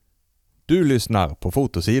Du lyssnar på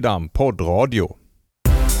Fotosidan poddradio.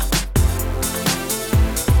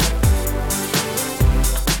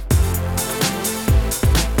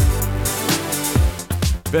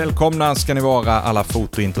 Välkomna ska ni vara alla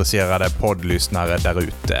fotointresserade poddlyssnare där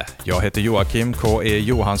ute. Jag heter Joakim K.E.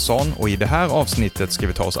 Johansson och i det här avsnittet ska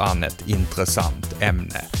vi ta oss an ett intressant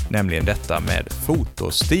ämne, nämligen detta med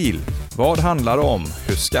fotostil. Vad handlar det om?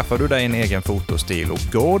 Hur skaffar du dig en egen fotostil och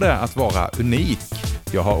går det att vara unik?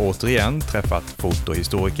 Jag har återigen träffat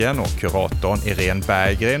fotohistorikern och kuratorn Irene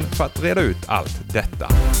Berggren för att reda ut allt detta.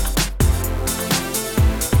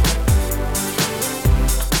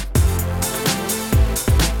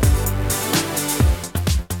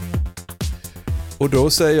 Och då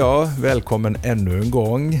säger jag välkommen ännu en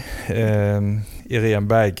gång Irene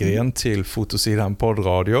Berggren till Fotosidan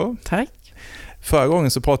poddradio. Tack. Förra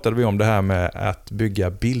gången så pratade vi om det här med att bygga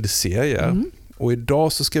bildserier. Och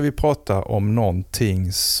idag så ska vi prata om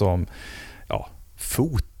någonting som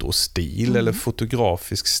fotostil eller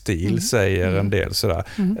fotografisk stil säger en del sådär.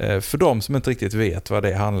 För de som inte riktigt vet vad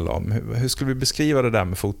det handlar om, hur skulle vi beskriva det där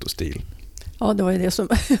med fotostil? Ja, det var ju det som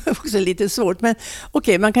också är lite svårt. Men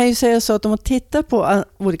okej, man kan ju säga så att om man tittar på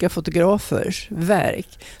olika fotografers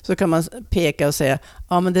verk så kan man peka och säga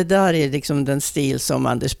men det där är liksom den stil som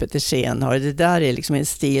Anders Petersen har. Det där är liksom en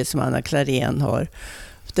stil som Anna Klarén har.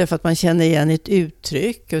 Därför att man känner igen ett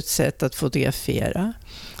uttryck och ett sätt att fotografera.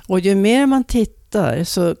 Och ju mer man tittar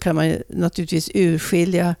så kan man naturligtvis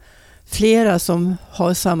urskilja flera som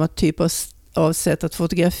har samma typ av sätt att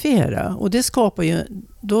fotografera. Och det skapar ju,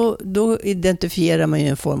 då identifierar man ju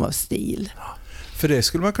en form av stil. För det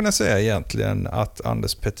skulle man kunna säga egentligen att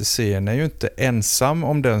Anders Petersen är ju inte ensam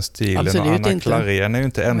om den stilen. Absolut och Anna inte. Klarén är ju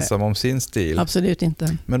inte ensam om sin stil. Absolut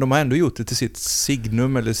inte. Men de har ändå gjort det till sitt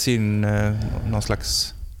signum eller sin någon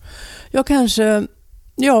slags... Ja, kanske...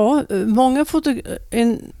 Ja, många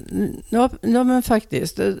men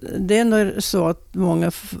faktiskt. Det är nog så att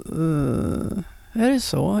många... är det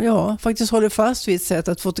så? Ja, faktiskt håller fast vid ett sätt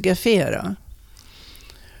att fotografera.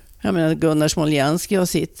 Jag menar, Gunnar Smoljanski har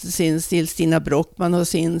sin stil, Stina Brockman har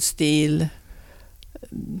sin stil.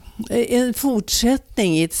 En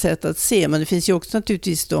fortsättning i ett sätt att se, men det finns ju också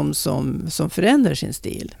naturligtvis de som förändrar sin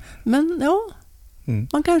stil. Men ja,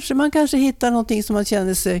 man kanske hittar någonting som man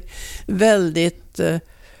känner sig väldigt...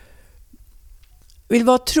 vill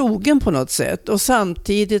vara trogen på något sätt. Och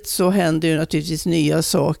samtidigt så händer ju naturligtvis nya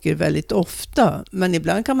saker väldigt ofta. Men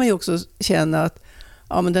ibland kan man ju också känna att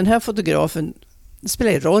men den här fotografen, det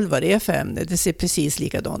spelar roll vad det är för ämne. Det ser precis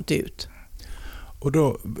likadant ut. Och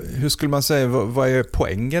då, hur skulle man säga, vad är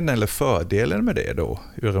poängen eller fördelen med det då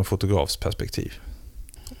ur en fotografs perspektiv?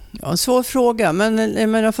 Ja, en svår fråga. Men jag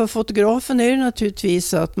menar, för fotografen är det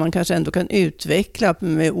naturligtvis att man kanske ändå kan utveckla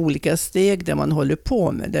med olika steg där man håller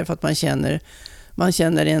på med. Därför att man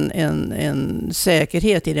känner en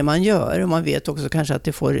säkerhet i det man gör. Och man vet också kanske att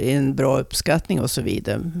det får en bra uppskattning och så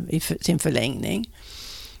vidare i sin förlängning.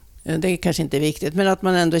 Det är kanske inte viktigt. Men att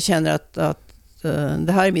man ändå känner att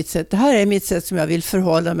det här är mitt sätt. Det här är mitt sätt som jag vill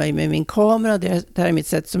förhålla mig med min kamera. Det här är mitt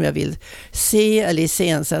sätt som jag vill se eller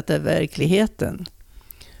iscensätta verkligheten.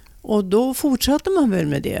 Och då fortsätter man väl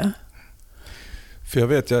med det.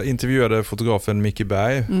 För jag intervjuade fotografen Micke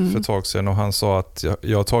Berg för ett tag sedan och han sa att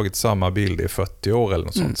jag har tagit samma bild i 40 år eller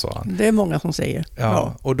något sånt, sa han. Det är många som säger.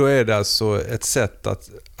 Ja, och då är det alltså ett sätt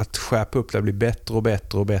att skärpa upp det, bli bättre och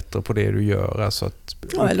bättre och bättre på det du gör. Alltså att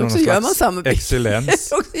eller också gör man samma bild.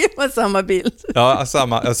 Excellens. också gör man samma bild. Ja,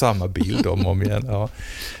 samma bild om igen. Ja.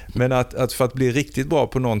 Men att för att bli riktigt bra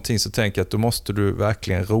på någonting så tänker jag att då måste du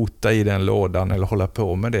verkligen rota i den lådan eller hålla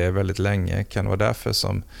på med det väldigt länge. Kan det vara därför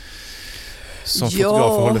som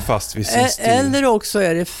fotografer håller fast vid sin stil. Eller också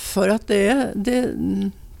är det för att det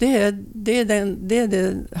är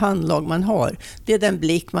det handlag man har. Det är den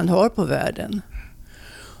blick man har på världen.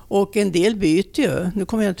 Och en del byter ju. Nu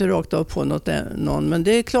kommer jag inte rakt av på någon, men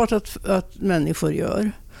det är klart att människor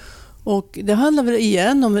gör. Och det handlar väl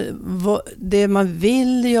igen om det man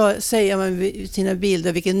vill säga med sina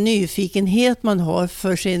bilder, vilken nyfikenhet man har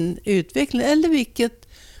för sin utveckling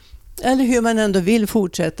eller hur man ändå vill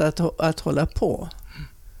fortsätta att hålla på.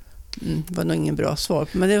 Det var nog ingen bra svar,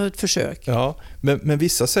 men det var ett försök. Ja, men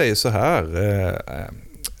vissa säger så här,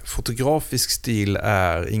 fotografisk stil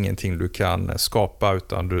är ingenting du kan skapa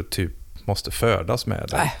utan du typ måste födas med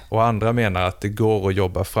det. Och andra menar att det går att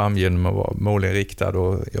jobba fram genom att vara målinriktad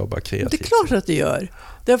och jobba kreativt. Det är klart att det gör.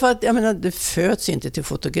 Därför att jag menar, det föds inte till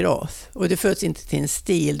fotograf och det föds inte till en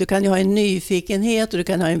stil. Du kan ju ha en nyfikenhet och du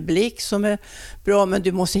kan ha en blick som är bra, men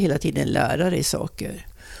du måste hela tiden lära dig saker.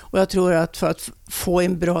 Och jag tror att för att få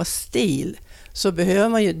en bra stil så behöver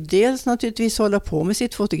man ju dels naturligtvis hålla på med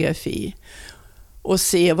sitt fotografi. och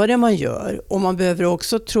se vad det är man gör. Och man behöver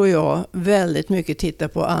också, tror jag, väldigt mycket titta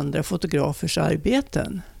på andra fotografers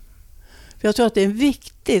arbeten. För jag tror att det är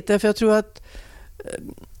viktigt, därför jag tror att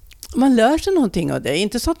man lär sig någonting av det.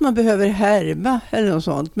 Inte så att man behöver härma eller något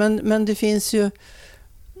sånt, men det finns ju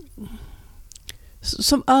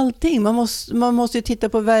som allting, man måste titta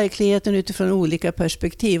på verkligheten utifrån olika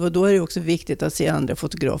perspektiv, och då är det också viktigt att se andra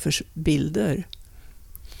fotografers bilder.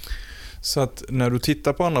 Så att när du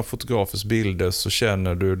tittar på andra fotografers bilder så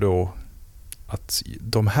känner du då att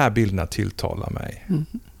de här bilderna tilltalar mig. Mm.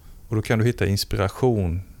 Och då kan du hitta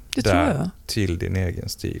inspiration där till din egen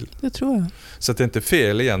stil. Det tror jag. Så att det är inte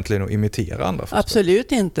fel egentligen att imitera andra.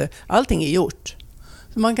 Absolut inte. Allting är gjort.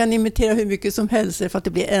 Så man kan imitera hur mycket som helst för att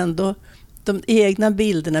det blir ändå de egna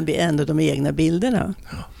bilderna blir ändå de egna bilderna.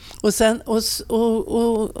 Ja. Och sen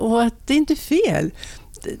och att det är inte fel.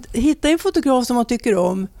 Hitta en fotograf som man tycker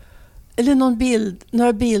om eller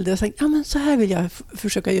några bilder och säga, ja men så här vill jag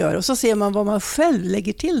försöka göra. Och så ser man vad man själv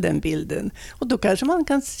lägger till den bilden. Och då kanske man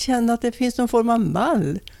kan känna att det finns någon form av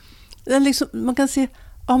mall. Liksom, man kan se,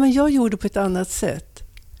 ja men jag gjorde på ett annat sätt.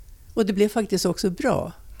 Och det blev faktiskt också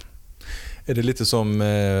bra. Är det lite som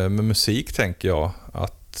med musik, tänker jag?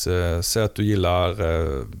 Att säga att du gillar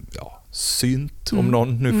synt, om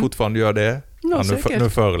någon nu fortfarande gör det. Ja, nu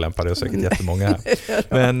förelämpar jag säkert jättemånga här.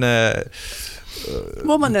 Men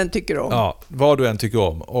vad man än tycker om. Ja, vad du än tycker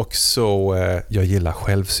om. Och så, jag gillar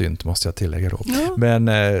självsynt, måste jag tillägga då. Ja. Men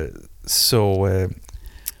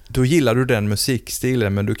då gillar du den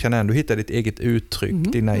musikstilen, men du kan ändå hitta ditt eget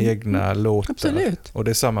uttryck, dina egna låtar. Absolut. Och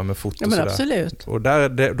det är samma med foto. Ja, men absolut. Och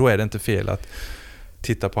då är det inte fel att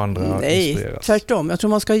titta på andra. Nej, tvärtom. Jag tror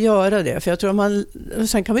man ska göra det. För jag tror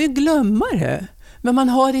sen kan man ju glömma det. Men man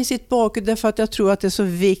har det i sitt bakgrund därför att jag tror att det är så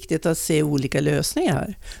viktigt att se olika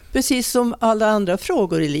lösningar. Precis som alla andra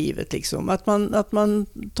frågor i livet. Liksom. Att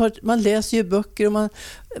man läser ju böcker och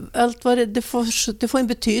allt vad det får en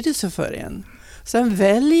betydelse för en. Sen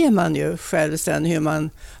väljer man ju själv sen hur man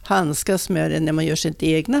handskas med det när man gör sitt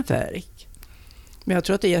egna verk. Men jag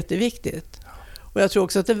tror att det är jätteviktigt. Och jag tror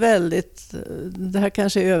också att det är väldigt, det här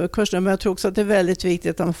kanske är överkurs, men jag tror också att det är väldigt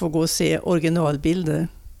viktigt att man får gå och se originalbilder.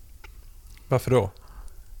 Varför då?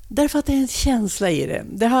 Därför att det är en känsla i det.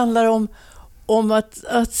 Det handlar om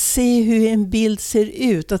att se hur en bild ser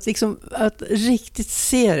ut. Att riktigt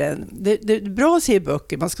se den. Det är bra att se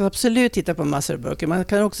böcker. Man ska absolut titta på massor av böcker. Man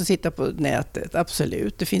kan också sitta på nätet.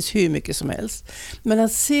 Absolut. Det finns hur mycket som helst. Men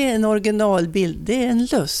att se en originalbild, det är en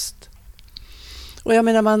lust. Och jag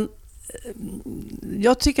menar,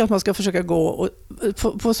 jag tycker att man ska försöka gå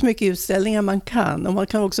på så mycket utställningar man kan. Och man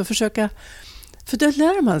kan också försöka, för det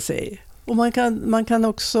lär man sig. Och man kan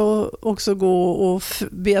också gå och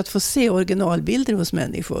be att få se originalbilder hos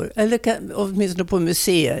människor. Eller åtminstone på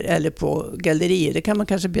museer eller på gallerier. Det kan man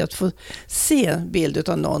kanske be att få se bild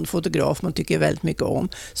av någon fotograf man tycker väldigt mycket om.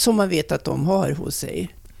 Som man vet att de har hos sig.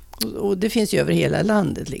 Och det finns ju över hela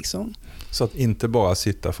landet liksom. Så att inte bara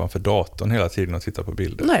sitta framför datorn hela tiden och titta på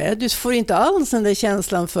bilder. Nej, du får inte alls den där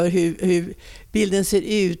känslan för hur bilden ser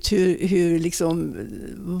ut, hur liksom,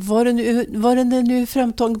 var den nu är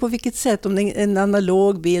framtagen på vilket sätt, om det är en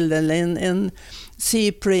analog bild eller en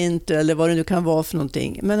C-print eller vad det nu kan vara för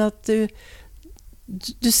någonting. Men att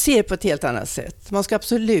du ser på ett helt annat sätt. Man ska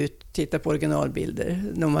absolut titta på originalbilder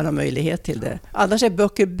när man har möjlighet till det. Annars är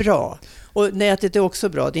böcker bra. Och nätet är också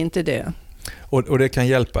bra, det är inte det. Och det kan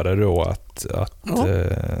hjälpa dig då att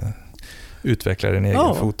utveckla din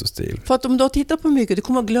egen fotostil. För att om du tittar på mycket, du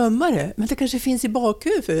kommer att glömma det. Men det kanske finns i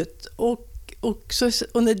bakhuvudet. Och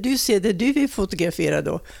när du ser det du vill fotografera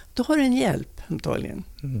då har du en hjälp antagligen.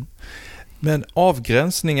 Mm. Men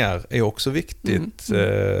avgränsningar är också viktigt,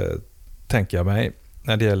 tänker jag mig,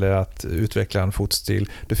 när det gäller att utveckla en fotostil.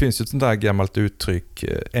 Det finns ju ett sånt där gammalt uttryck,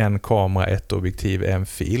 en kamera, ett objektiv, en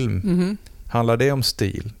film. Mm. Handlar det om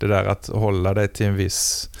stil? Det där att hålla dig till en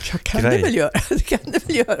viss grej? Det kan det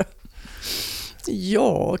väl göra.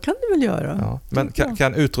 Ja, kan det väl göra. Ja. Men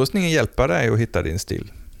kan utrustningen hjälpa dig att hitta din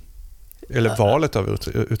stil? Eller valet av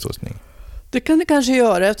utrustning? Det kan det kanske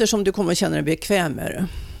göra, eftersom du kommer känna dig bekväm med det.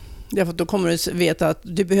 Därför att då kommer du veta att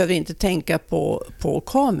du behöver inte tänka på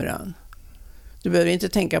kameran. Du behöver inte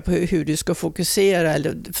tänka på hur du ska fokusera.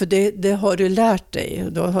 För det har du lärt dig.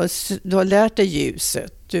 Du har lärt dig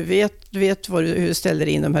ljuset. Du vet hur du ställer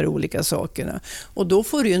in de här olika sakerna. Och då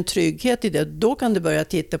får du en trygghet i det. Då kan du börja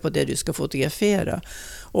titta på det du ska fotografera.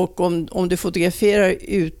 Och om du fotograferar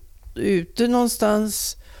ute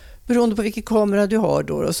någonstans, beroende på vilken kamera du har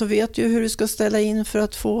då, så vet du hur du ska ställa in för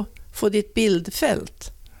att få ditt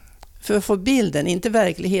bildfält. För att få bilden, inte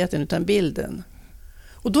verkligheten utan bilden.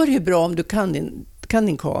 Och då är det ju bra om du kan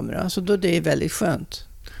din kamera. Så då är det väldigt skönt.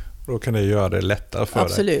 Då kan det göra det lättare för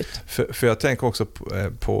Absolut. dig. För jag tänker också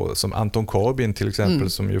på som Anton Corbijn till exempel,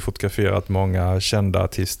 som ju fotograferat många kända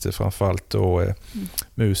artister, framförallt då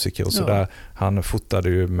musiker och sådär. Han fotade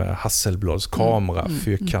ju med Hasselblads kamera,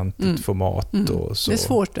 fyrkantigt format och så. Det är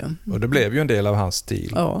svårt det. Och det blev ju en del av hans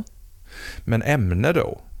stil. Ja. Men ämne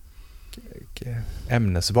då?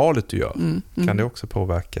 Ämnesvalet du gör, kan det också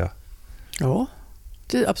påverka? Ja,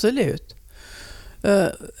 absolut.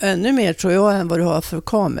 Ännu mer tror jag än vad du har för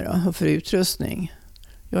kamera och för utrustning.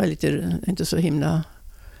 Jag är inte så himla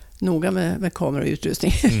noga med kamera och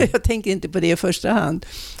utrustning. Jag tänker inte på det i första hand.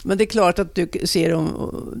 Men det är klart att du ser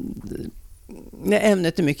när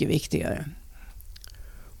ämnet är mycket viktigare.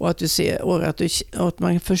 Och att du ser och att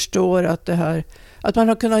man förstår att att man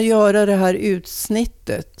har kunnat göra det här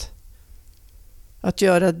utsnittet. Att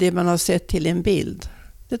göra det man har sett till en bild.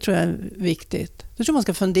 Det tror jag är viktigt. Det tror man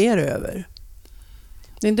ska fundera över.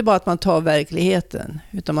 Det är inte bara att man tar verkligheten,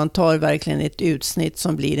 utan man tar verkligen ett utsnitt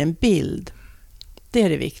som blir en bild. Det är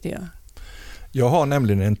det viktiga. Jag har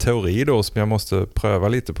nämligen en teori då som jag måste pröva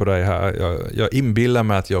lite på dig här. Jag inbillar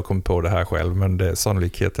mig att jag kom på det här själv, men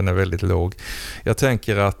sannolikheten är väldigt låg. Jag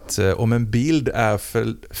tänker att om en bild är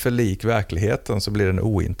för lik verkligheten så blir den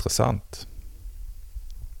ointressant.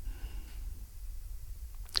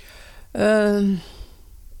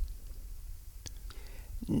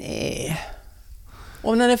 Nej.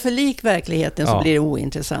 Om den är för lik verkligheten så blir det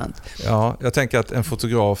ointressant. Ja, jag tänker att en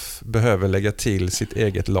fotograf behöver lägga till sitt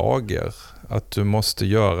eget lager. Att du måste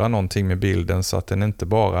göra någonting med bilden så att den inte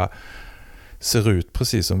bara ser ut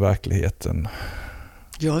precis som verkligheten.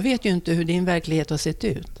 Jag vet ju inte hur din verklighet har sett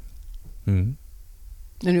ut.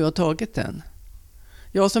 När du har tagit den.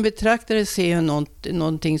 Jag som betraktare ser ju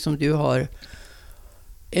någonting som du har,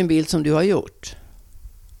 en bild som du har gjort.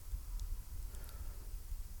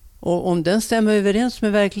 Och om den stämmer överens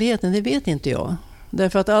med verkligheten, det vet inte jag.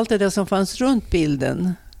 Därför att allt det som fanns runt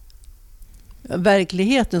bilden,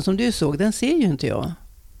 verkligheten som du såg, den ser ju inte jag.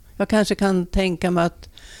 Jag kanske kan tänka mig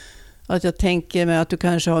att jag tänker mig att du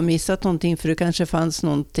kanske har missat någonting, för det kanske fanns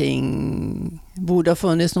någonting, borde ha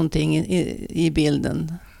funnits någonting i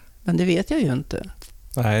bilden. Men det vet jag ju inte.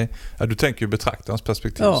 Nej, du tänker ju betraktarens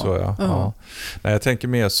perspektiv. Ja. Nej, jag tänker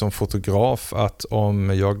mer som fotograf att om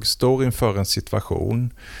jag står inför en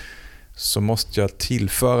situation så måste jag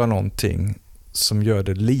tillföra någonting som gör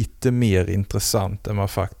det lite mer intressant än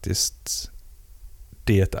vad faktiskt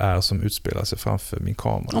det är som utspelar sig framför min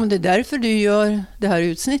kamera. Om det är därför du gör det här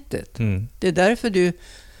utsnittet. Det är därför du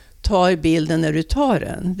tar bilden när du tar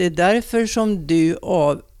den. Det är därför som du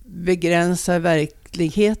begränsar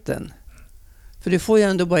verkligheten. För du får ju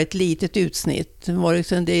ändå bara ett litet utsnitt. Vare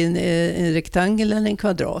sig det är en rektangel eller en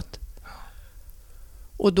kvadrat.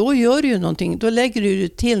 Och då gör du ju någonting. Då lägger du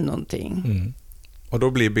till någonting. Och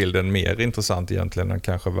då blir bilden mer intressant egentligen än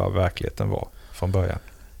kanske vad verkligheten var från början.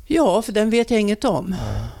 Ja, för den vet jag inget om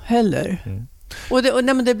heller.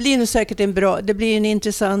 Men det blir nog säkert det blir en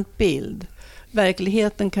intressant bild.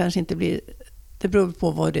 Verkligheten kanske inte blir... Det beror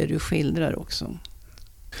på vad det är du skildrar också.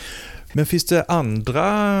 Men finns det andra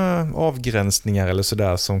avgränsningar eller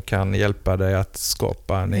sådär som kan hjälpa dig att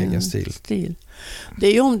skapa en egen stil? Det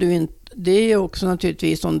är ju det är också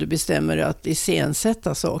naturligtvis om du bestämmer att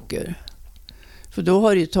iscensätta saker. För då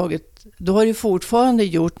har du fortfarande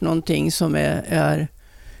gjort någonting som är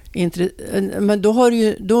men då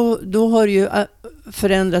har du ju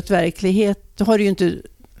förändrat verklighet. Du har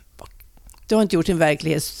inte gjort en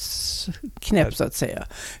verklighetsknäpp så att säga.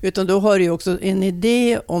 Utan då har du också en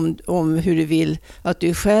idé om hur du vill att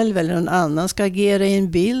du själv eller någon annan ska agera i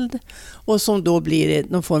en bild. Och som då blir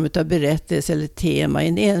någon form av berättelse eller tema i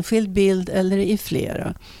en enskild bild eller i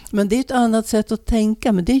flera. Men det är ett annat sätt att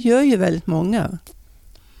tänka, men det gör ju väldigt många.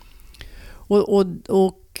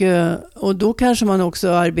 Och då kanske man också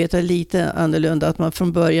arbetar lite annorlunda, att man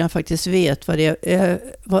från början faktiskt vet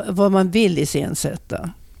vad man vill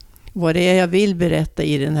iscensätta. Vad det är jag vill berätta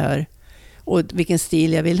i den här och vilken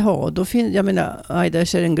stil jag vill ha. Jag menar, Aida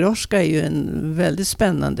Cherengroska är ju en väldigt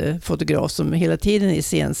spännande fotograf som hela tiden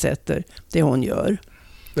iscensätter det hon gör.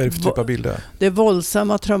 Vad är det för typ av bilder? Det är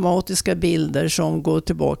våldsamma, traumatiska bilder som går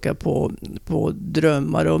tillbaka på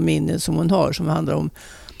drömmar och minnen som hon har, som handlar om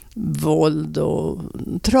våld och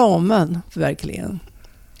trauman verkligen.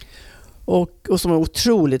 Och som är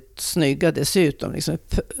otroligt snygga dessutom. Liksom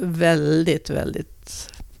väldigt, väldigt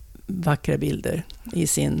vackra bilder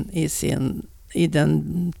i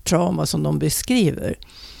den trauma som de beskriver.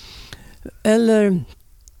 Eller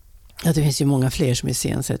det finns ju många fler som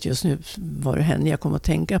iscensätter just nu, var det henne jag kommer att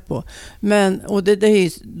tänka på. Men det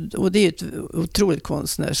är ju ett otroligt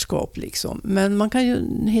konstnärskap liksom. Men man kan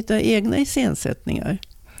ju hitta egna iscensättningar.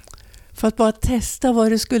 för att bara testa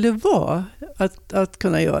vad det skulle vara att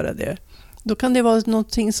kunna göra det. Då kan det vara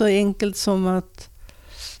någonting så enkelt som att,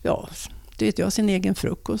 ja, det vet jag, sin egen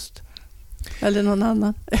frukost. Eller någon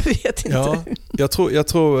annan, jag vet inte. Ja, jag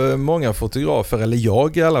tror många fotografer, eller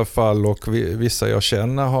jag i alla fall, och vissa jag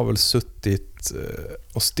känner har väl suttit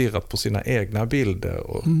och stirrat på sina egna bilder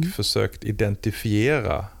och försökt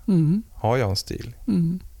identifiera, har jag en stil?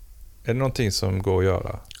 Är det någonting som går att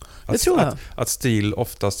göra? Det tror jag. Att stil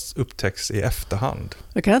oftast upptäcks i efterhand.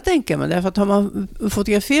 Det kan jag tänka mig, därför att har man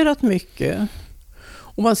fotograferat mycket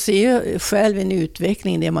och man ser själv en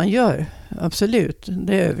utveckling i det man gör, absolut,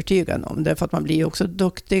 det är jag övertygad om. Därför att man blir också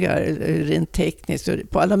duktigare rent tekniskt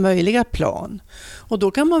på alla möjliga plan. Och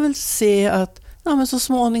då kan man väl se att men så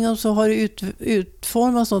småningom så har det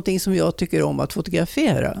utformats någonting som jag tycker om att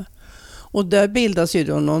fotografera. Och där bildas ju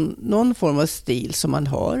då någon form av stil som man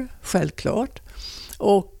har, självklart.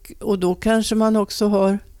 Och då kanske man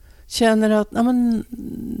också känner att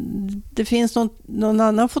det finns någon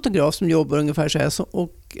annan fotograf som jobbar ungefär så här,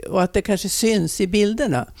 och att det kanske syns i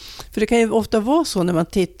bilderna. För det kan ju ofta vara så när man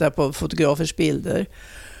tittar på fotografers bilder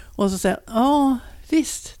och så säger ja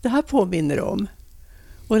visst, det här påminner om.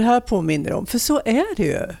 Och det här påminner om. För så är det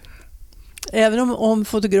ju. Även om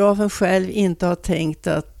fotografen själv inte har tänkt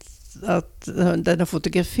att den har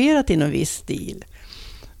fotograferat i någon viss stil.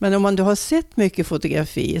 Men om man då har sett mycket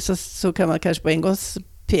fotografi så kan man kanske på en gång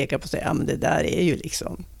peka på sig, men det där är ju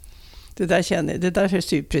liksom, det där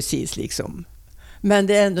ser ju precis liksom. Men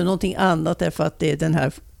det är ändå någonting annat därför att det är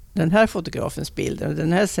den här fotografens bilder och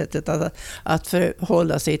det här sättet att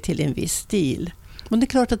förhålla sig till en viss stil. Men det är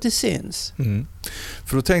klart att det syns.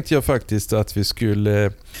 För då tänkte jag faktiskt att vi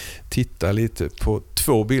skulle titta lite på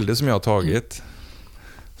 2 bilder som jag har tagit.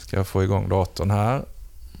 Ska jag få igång datorn här?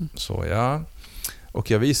 Så ja.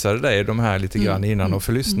 Och jag visade dig de här lite grann innan och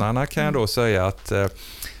för lyssnarna kan jag då säga att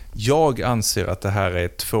jag anser att det här är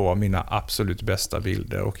 2 av mina absolut bästa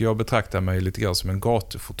bilder och jag betraktar mig lite grann som en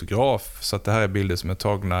gatufotograf, så att det här är bilder som är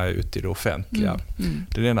tagna ute i det offentliga.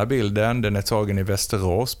 Den ena bilden, den är tagen i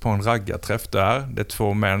Västerås på en raggarträff där. Det är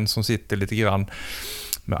 2 män som sitter lite grann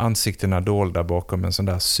med ansiktena dolda bakom en sån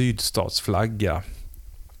där sydstatsflagga.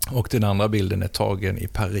 Och den andra bilden är tagen i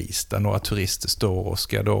Paris där några turister står och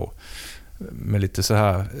ska då med lite så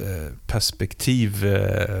här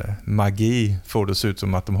perspektivmagi får det se ut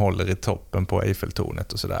som att de håller i toppen på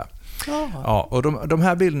Eiffeltornet och sådär. Ja, och de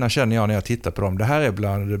här bilderna känner jag när jag tittar på dem. Det här är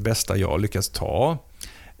bland det bästa jag lyckas ta.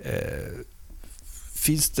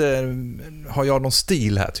 Har jag någon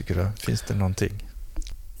stil här tycker du? Finns det någonting?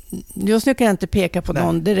 Just nu kan jag inte peka på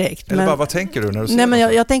någon direkt. Eller bara, vad tänker du när du ser nej, men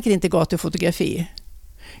jag tänker inte gatufotografi.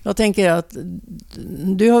 Jag tänker att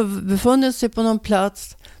du har befunnit sig på någon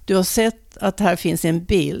plats, du har sett att här finns en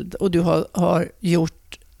bild och du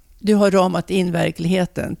har ramat in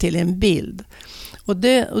verkligheten till en bild. Och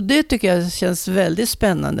det tycker jag känns väldigt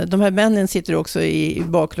spännande. De här männen sitter också i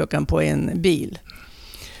bakluckan på en bil.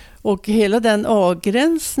 Och hela den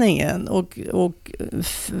avgränsningen och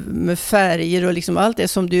med färger och liksom allt det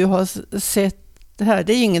som du har sett här,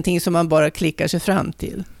 det är ingenting som man bara klickar sig fram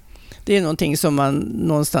till. Det är någonting som man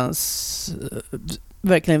någonstans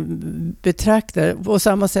verkligen betraktar. På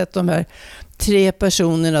samma sätt de här 3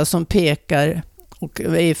 personerna som pekar och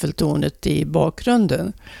Eiffeltornet i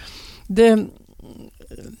bakgrunden. Det är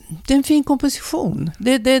en fin komposition.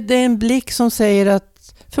 Det är en blick som säger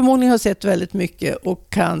att förmodligen har sett väldigt mycket och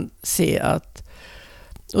kan se att,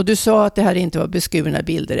 och du sa att det här inte var beskurna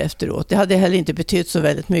bilder efteråt. Det hade heller inte betytt så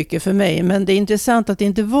väldigt mycket för mig, men det är intressant att det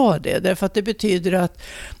inte var det, därför att det betyder att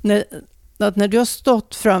när du har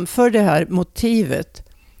stått framför det här motivet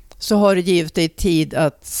så har det givit dig tid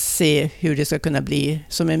att se hur det ska kunna bli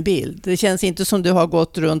som en bild. Det känns inte som du har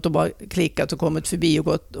gått runt och bara klickat och kommit förbi och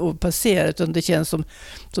gått och passerat, utan det känns som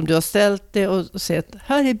du har ställt det och sett,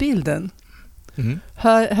 här är bilden.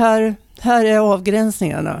 Här är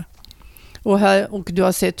avgränsningarna. Och du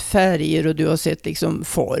har sett färger och du har sett liksom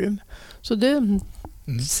form. Så det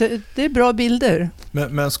är bra bilder.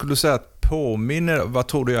 Men skulle du säga att vad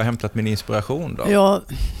tror du jag har hämtat min inspiration då? Ja,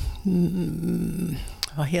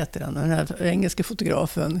 vad heter han? Den här engelska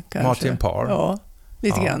fotografen kanske. Martin Parr. Ja,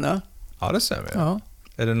 lite grann. Ja, det ser vi. Ja.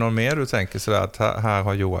 Är det någon mer du tänker sådär att här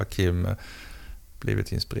har Joakim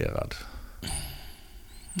blivit inspirerad?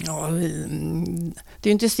 Ja, det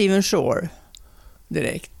är inte Stephen Shore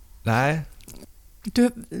direkt. Nej.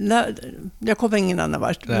 Jag kommer ingen annan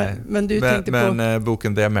vart. Men du tänkte på... Men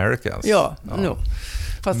boken The Americans. Ja. No.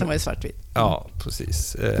 Fast den var i svartvitt. Ja,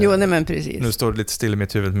 precis. Jo, nej, men precis. Nu står det lite still i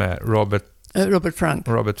mitt huvud med Robert Robert Frank.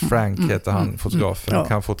 Robert Frank heter han, fotografen, och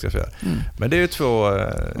han fotograferar. Men det är ju två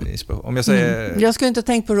inspirationer. Om jag säger... Jag skulle inte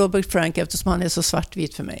tänka på Robert Frank eftersom han är så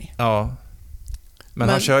svartvit för mig. Ja. Men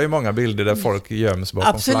han kör ju många bilder där folk göms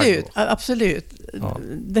bakom flaggor. Absolut. Ja.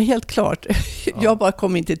 Det är helt klart. Jag bara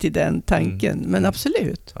kom inte till den tanken, men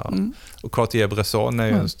absolut. Ja. Och Cartier-Bresson är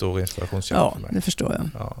ju en stor inspirationskälla för mig. Ja, det förstår jag.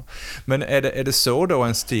 Ja. Men är det så då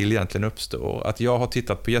en stil egentligen uppstår? Att jag har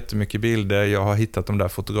tittat på jättemycket bilder, jag har hittat de där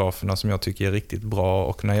fotograferna som jag tycker är riktigt bra,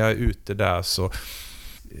 och när jag är ute där så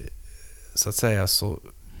att säga så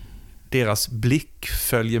deras blick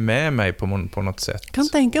följer med mig på något sätt. Jag kan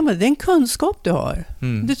tänka mig, det är en kunskap du har.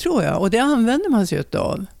 Det tror jag, och det använder man sig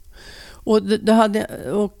utav. Och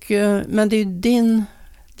men det är ju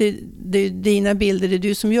det är dina bilder, det är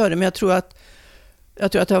du som gör det. Men jag tror att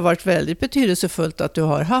det har varit väldigt betydelsefullt att du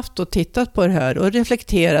har haft och tittat på det här och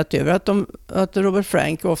reflekterat över att Robert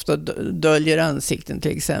Frank ofta döljer ansikten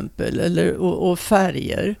till exempel, och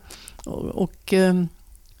färger.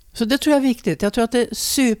 Så det tror jag är viktigt. Jag tror att det är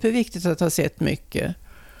superviktigt att ha sett mycket.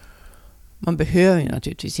 Man behöver ju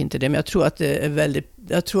naturligtvis inte det, men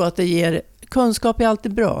jag tror att det ger kunskap är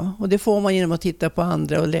alltid bra, och det får man genom att titta på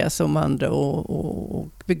andra och läsa om andra och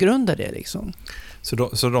begrunda det liksom.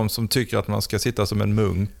 Så de som tycker att man ska sitta som en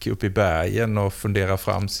munk uppe i bergen och fundera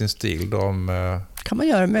fram sin stil, kan man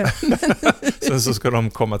göra med. Sen så ska de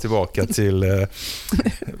komma tillbaka till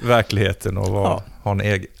verkligen och ha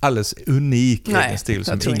en alldeles unik egen stil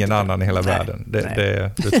som ingen annan i hela världen.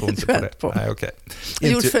 Du tror inte på det? Nej, okej.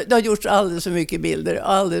 Det har gjorts alldeles för mycket bilder,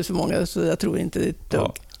 alldeles för många, så jag tror inte det är ett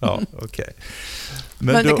dugg. Ja, okej.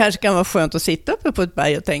 Men det kanske kan vara skönt att sitta uppe på ett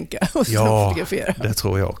berg och tänka och fotografera. Det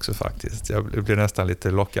tror jag också faktiskt. Jag blir nästan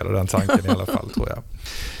lite lockad av den tanken i alla fall, tror jag.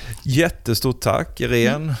 Jättestort tack,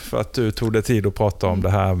 Irene, för att du tog dig tid att prata om det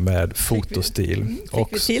här med fotostil. Fick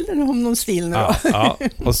vi till den om någon stil nu då? Ja.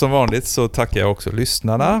 Och som vanligt så tackar jag också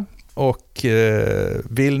lyssnarna. Och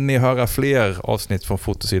vill ni höra fler avsnitt från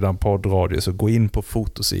Fotosidan poddradio, så gå in på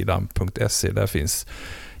fotosidan.se. Där finns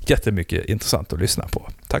jättemycket intressant att lyssna på.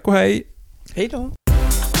 Tack och hej! Hej då!